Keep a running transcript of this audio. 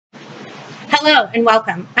Hello and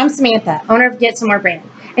welcome. I'm Samantha, owner of Get Some More Brand,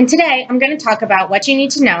 and today I'm going to talk about what you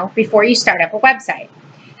need to know before you start up a website,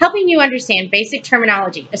 helping you understand basic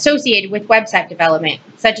terminology associated with website development,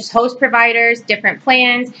 such as host providers, different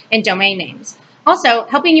plans, and domain names. Also,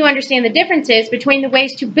 helping you understand the differences between the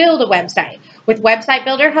ways to build a website with Website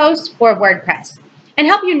Builder Host or WordPress, and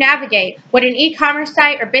help you navigate what an e-commerce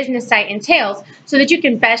site or business site entails so that you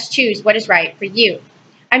can best choose what is right for you.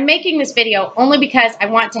 I'm making this video only because I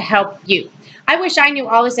want to help you. I wish I knew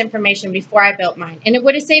all this information before I built mine, and it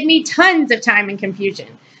would have saved me tons of time and confusion.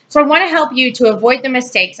 So I want to help you to avoid the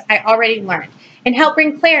mistakes I already learned and help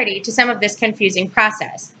bring clarity to some of this confusing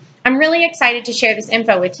process. I'm really excited to share this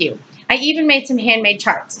info with you. I even made some handmade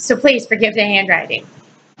charts, so please forgive the handwriting.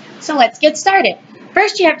 So let's get started.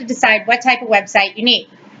 First, you have to decide what type of website you need.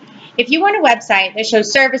 If you want a website that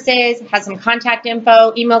shows services, has some contact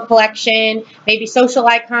info, email collection, maybe social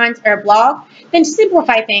icons, or a blog, then to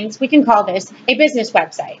simplify things, we can call this a business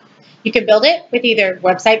website. You can build it with either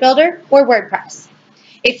Website Builder or WordPress.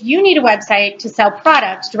 If you need a website to sell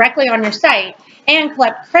products directly on your site and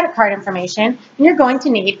collect credit card information, then you're going to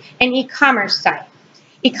need an e-commerce site.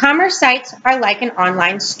 E-commerce sites are like an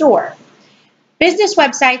online store. Business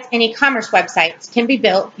websites and e-commerce websites can be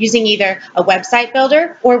built using either a website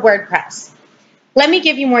builder or WordPress. Let me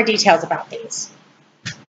give you more details about these.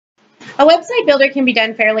 A website builder can be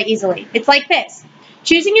done fairly easily. It's like this: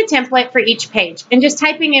 choosing a template for each page and just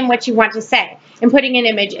typing in what you want to say and putting an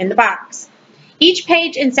image in the box. Each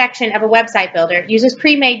page and section of a website builder uses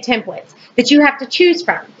pre-made templates that you have to choose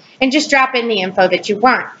from and just drop in the info that you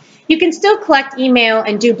want. You can still collect email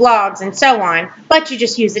and do blogs and so on, but you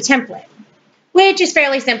just use the template, which is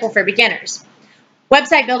fairly simple for beginners.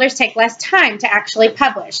 Website builders take less time to actually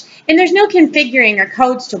publish, and there's no configuring or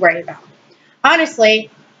codes to worry about.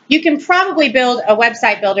 Honestly, you can probably build a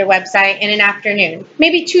website builder website in an afternoon,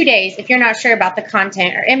 maybe 2 days if you're not sure about the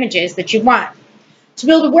content or images that you want. To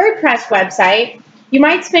build a WordPress website, you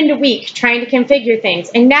might spend a week trying to configure things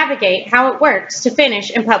and navigate how it works to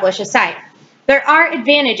finish and publish a site. There are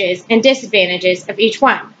advantages and disadvantages of each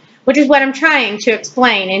one, which is what I'm trying to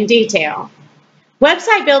explain in detail.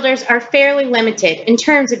 Website builders are fairly limited in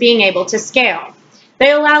terms of being able to scale.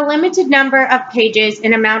 They allow a limited number of pages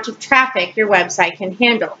and amount of traffic your website can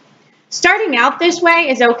handle. Starting out this way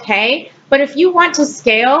is okay, but if you want to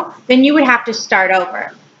scale, then you would have to start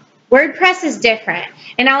over. WordPress is different,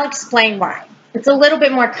 and I'll explain why. It's a little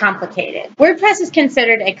bit more complicated. WordPress is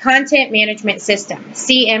considered a content management system,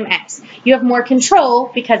 CMS. You have more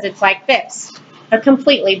control because it's like this, a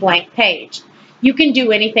completely blank page. You can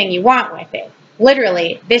do anything you want with it.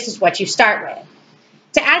 Literally, this is what you start with.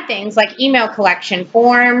 To add things like email collection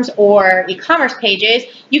forms or e-commerce pages,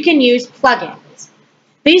 you can use plugins.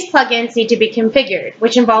 These plugins need to be configured,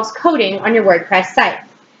 which involves coding on your WordPress site.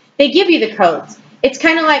 They give you the codes. It's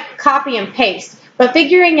kind of like copy and paste, but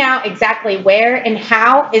figuring out exactly where and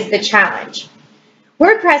how is the challenge.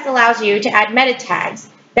 WordPress allows you to add meta tags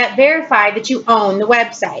that verify that you own the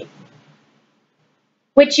website,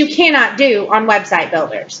 which you cannot do on website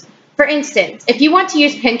builders. For instance, if you want to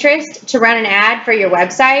use Pinterest to run an ad for your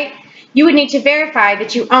website, you would need to verify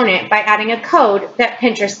that you own it by adding a code that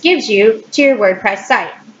Pinterest gives you to your WordPress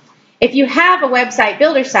site. If you have a website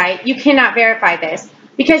builder site, you cannot verify this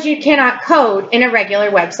because you cannot code in a regular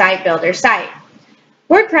website builder site.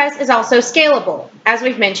 WordPress is also scalable, as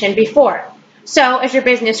we've mentioned before. So as your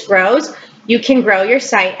business grows, you can grow your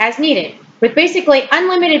site as needed with basically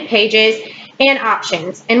unlimited pages and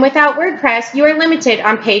options, and without WordPress, you are limited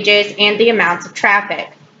on pages and the amounts of traffic.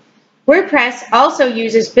 WordPress also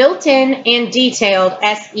uses built-in and detailed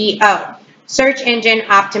SEO, search engine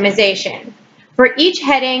optimization, for each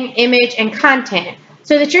heading, image, and content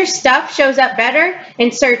so that your stuff shows up better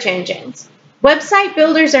in search engines. Website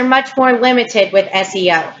builders are much more limited with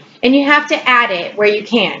SEO, and you have to add it where you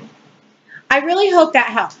can. I really hope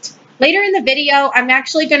that helped. Later in the video, I'm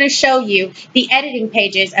actually going to show you the editing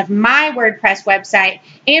pages of my WordPress website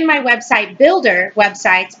and my website builder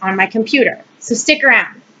websites on my computer, so stick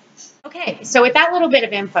around. Okay, so with that little bit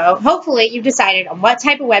of info, hopefully you've decided on what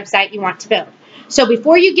type of website you want to build. So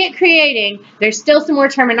before you get creating, there's still some more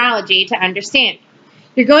terminology to understand.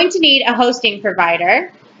 You're going to need a hosting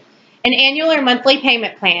provider, an annual or monthly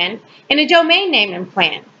payment plan, and a domain name and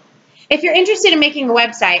plan. If you're interested in making a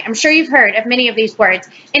website, I'm sure you've heard of many of these words,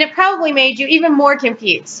 and it probably made you even more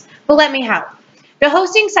confused. But let me help. The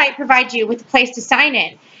hosting site provides you with a place to sign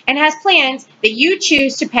in and has plans that you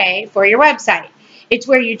choose to pay for your website. It's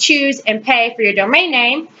where you choose and pay for your domain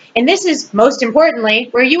name, and this is, most importantly,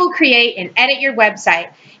 where you will create and edit your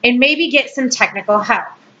website and maybe get some technical help.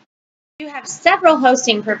 You have several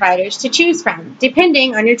hosting providers to choose from,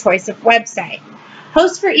 depending on your choice of website.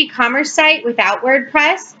 Host for e-commerce site without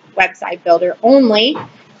WordPress, website builder only,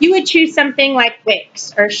 you would choose something like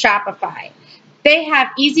Wix or Shopify. They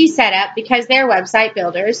have easy setup because they're website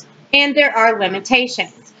builders, and there are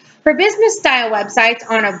limitations. For business style websites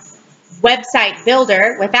on a website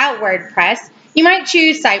builder without WordPress, you might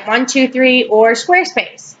choose Site123 or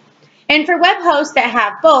Squarespace. And for web hosts that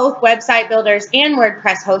have both website builders and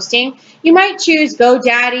WordPress hosting, you might choose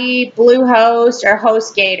GoDaddy, Bluehost, or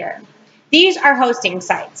HostGator. These are hosting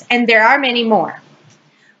sites, and there are many more.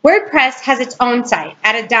 WordPress has its own site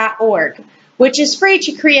at a .org, which is free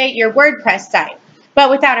to create your WordPress site. But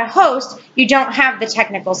without a host, you don't have the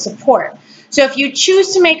technical support. So if you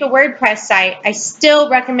choose to make a WordPress site, I still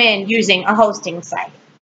recommend using a hosting site.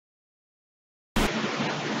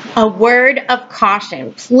 A word of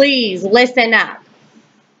caution, please listen up.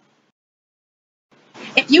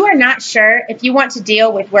 If you are not sure if you want to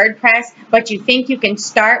deal with WordPress, but you think you can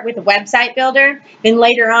start with a website builder, then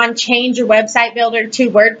later on change your website builder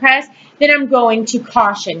to WordPress, then I'm going to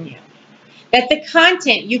caution you that the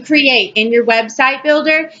content you create in your website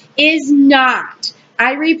builder is not,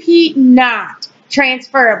 I repeat, not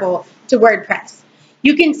transferable to WordPress.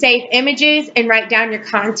 You can save images and write down your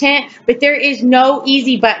content, but there is no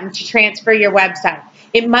easy button to transfer your website.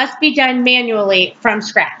 It must be done manually from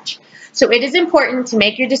scratch. So it is important to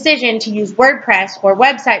make your decision to use WordPress or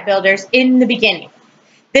website builders in the beginning.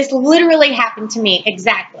 This literally happened to me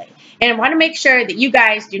exactly, and I want to make sure that you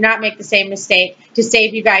guys do not make the same mistake to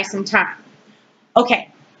save you guys some time. Okay,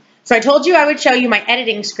 so I told you I would show you my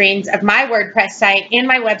editing screens of my WordPress site and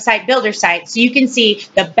my website builder site so you can see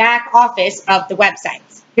the back office of the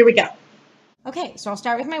websites. Here we go. Okay, so I'll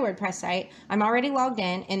start with my WordPress site. I'm already logged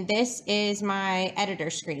in, and this is my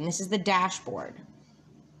editor screen. This is the dashboard.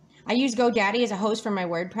 I use GoDaddy as a host for my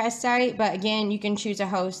WordPress site, but again, you can choose a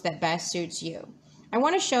host that best suits you. I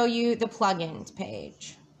want to show you the plugins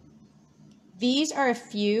page. These are a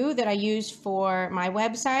few that I use for my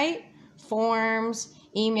website, forms,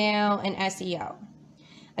 email, and SEO.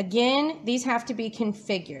 Again, these have to be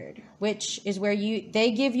configured, which is where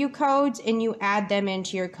they give you codes and you add them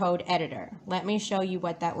into your code editor. Let me show you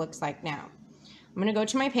what that looks like now. I'm going to go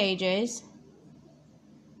to my pages,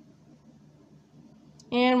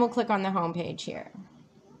 and we'll click on the home page here.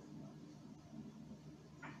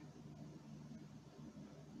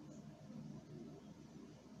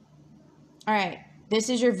 All right, this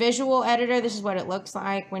is your visual editor. This is what it looks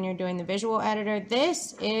like when you're doing the visual editor.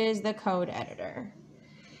 This is the code editor.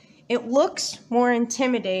 It looks more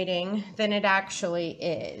intimidating than it actually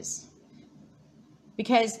is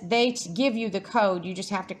because they give you the code. You just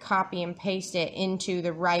have to copy and paste it into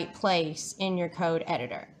the right place in your code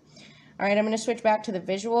editor. All right, I'm going to switch back to the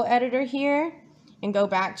visual editor here and go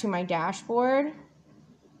back to my dashboard.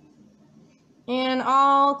 And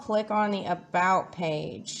I'll click on the About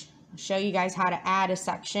page. I'll show you guys how to add a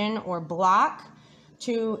section or block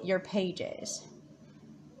to your pages.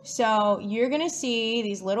 So you're going to see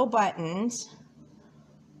these little buttons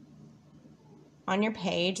on your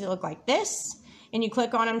page that look like this, and you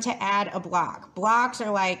click on them to add a block. Blocks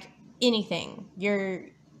are like anything. Your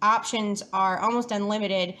options are almost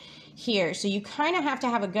unlimited here. So you kind of have to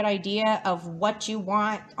have a good idea of what you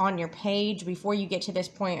want on your page before you get to this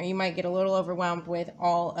point, or you might get a little overwhelmed with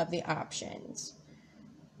all of the options.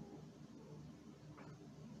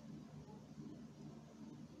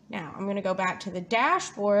 Now I'm going to go back to the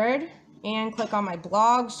dashboard and click on my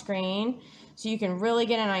blog screen so you can really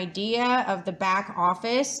get an idea of the back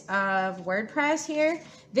office of WordPress here.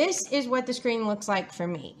 This is what the screen looks like for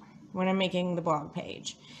me when I'm making the blog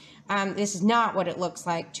page. This is not what it looks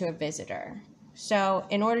like to a visitor. So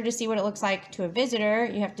in order to see what it looks like to a visitor,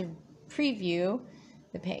 you have to preview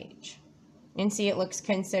the page and see it looks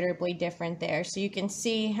considerably different there. So you can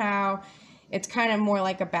see how it's kind of more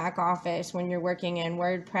like a back office when you're working in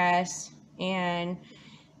WordPress. And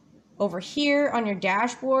over here on your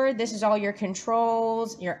dashboard, this is all your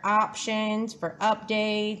controls, your options for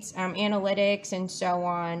updates, analytics, and so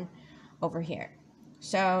on over here.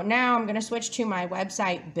 So now I'm going to switch to my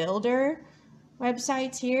website builder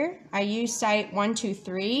websites here. I use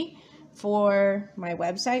Site123 for my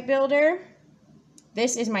website builder.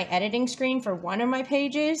 This is my editing screen for one of my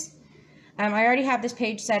pages. I already have this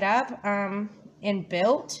page set up and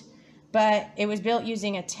built, but it was built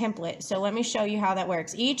using a template. So let me show you how that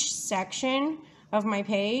works. Each section of my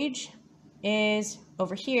page is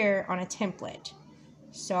over here on a template.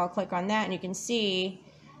 So I'll click on that and you can see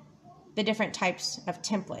the different types of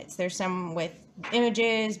templates. There's some with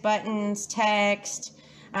images, buttons, text,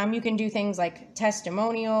 You can do things like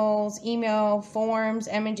testimonials, email, forms,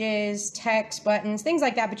 images, text, buttons, things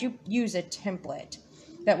like that, but you use a template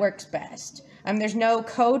that works best. There's no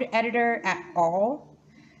code editor at all,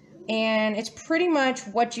 and it's pretty much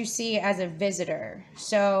what you see as a visitor.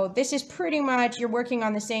 So this is pretty much, you're working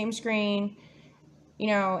on the same screen,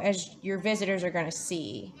 as your visitors are going to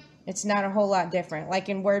see. It's not a whole lot different. Like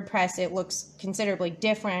in WordPress, it looks considerably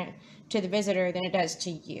different to the visitor than it does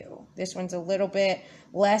to you. This one's a little bit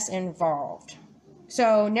less involved.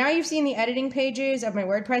 So now you've seen the editing pages of my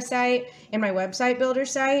WordPress site and my website builder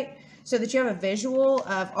site so that you have a visual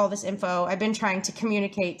of all this info I've been trying to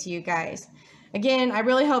communicate to you guys. Again, I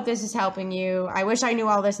really hope this is helping you. I wish I knew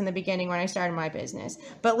all this in the beginning when I started my business.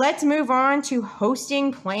 But let's move on to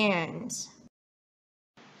hosting plans.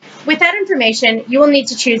 With that information, you will need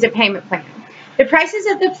to choose a payment plan. The prices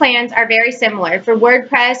of the plans are very similar for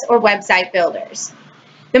WordPress or website builders.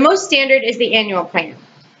 The most standard is the annual plan.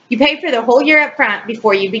 You pay for the whole year up front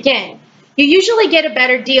before you begin. You usually get a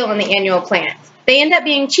better deal on the annual plans. They end up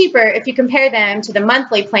being cheaper if you compare them to the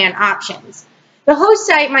monthly plan options. The host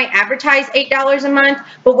site might advertise $8 a month,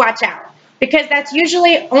 but watch out, because that's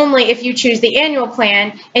usually only if you choose the annual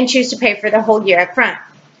plan and choose to pay for the whole year up front.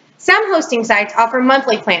 Some hosting sites offer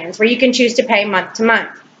monthly plans where you can choose to pay month to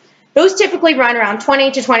month. Those typically run around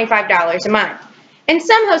 $20 to $25 a month. And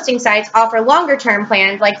some hosting sites offer longer term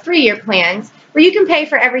plans like 3-year plans where you can pay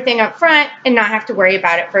for everything up front and not have to worry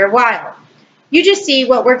about it for a while. You just see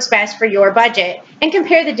what works best for your budget and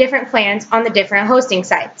compare the different plans on the different hosting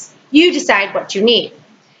sites. You decide what you need.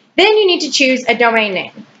 Then you need to choose a domain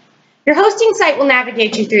name. Your hosting site will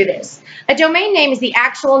navigate you through this. A domain name is the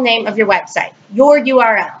actual name of your website, your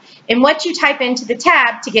URL, and what you type into the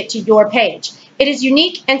tab to get to your page. It is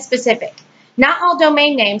unique and specific. Not all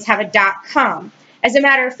domain names have a .com. As a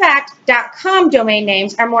matter of fact, .com domain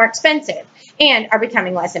names are more expensive and are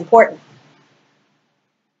becoming less important.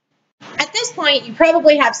 At this point, you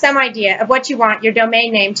probably have some idea of what you want your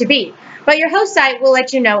domain name to be, but your host site will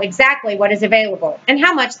let you know exactly what is available and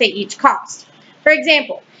how much they each cost. For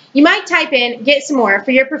example, you might type in "get some more"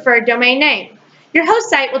 for your preferred domain name. Your host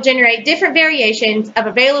site will generate different variations of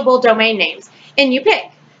available domain names, and you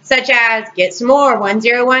pick, such as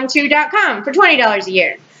getsomemore1012.com for $20 a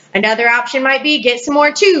year. Another option might be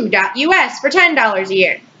getsomemore2.us for $10 a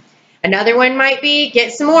year. Another one might be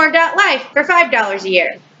getsomemore.life for $5 a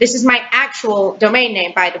year. This is my actual domain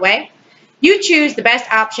name, by the way. You choose the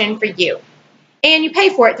best option for you, and you pay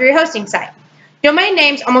for it through your hosting site. Domain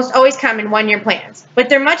names almost always come in one-year plans, but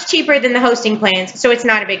they're much cheaper than the hosting plans, so it's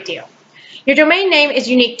not a big deal. Your domain name is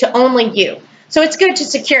unique to only you, so it's good to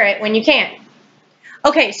secure it when you can.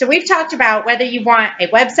 Okay, so we've talked about whether you want a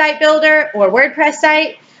website builder or WordPress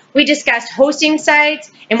site. We discussed hosting sites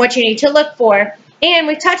and what you need to look for, and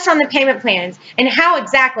we touched on the payment plans and how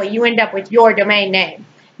exactly you end up with your domain name.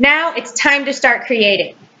 Now it's time to start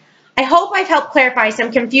creating. I hope I've helped clarify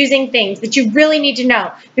some confusing things that you really need to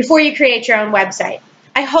know before you create your own website.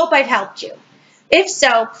 I hope I've helped you. If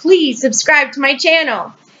so, please subscribe to my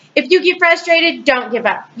channel. If you get frustrated, don't give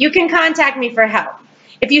up. You can contact me for help.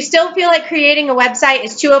 If you still feel like creating a website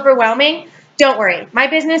is too overwhelming, don't worry. My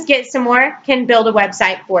business, Get Some More, can build a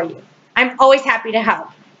website for you. I'm always happy to help.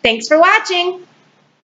 Thanks for watching.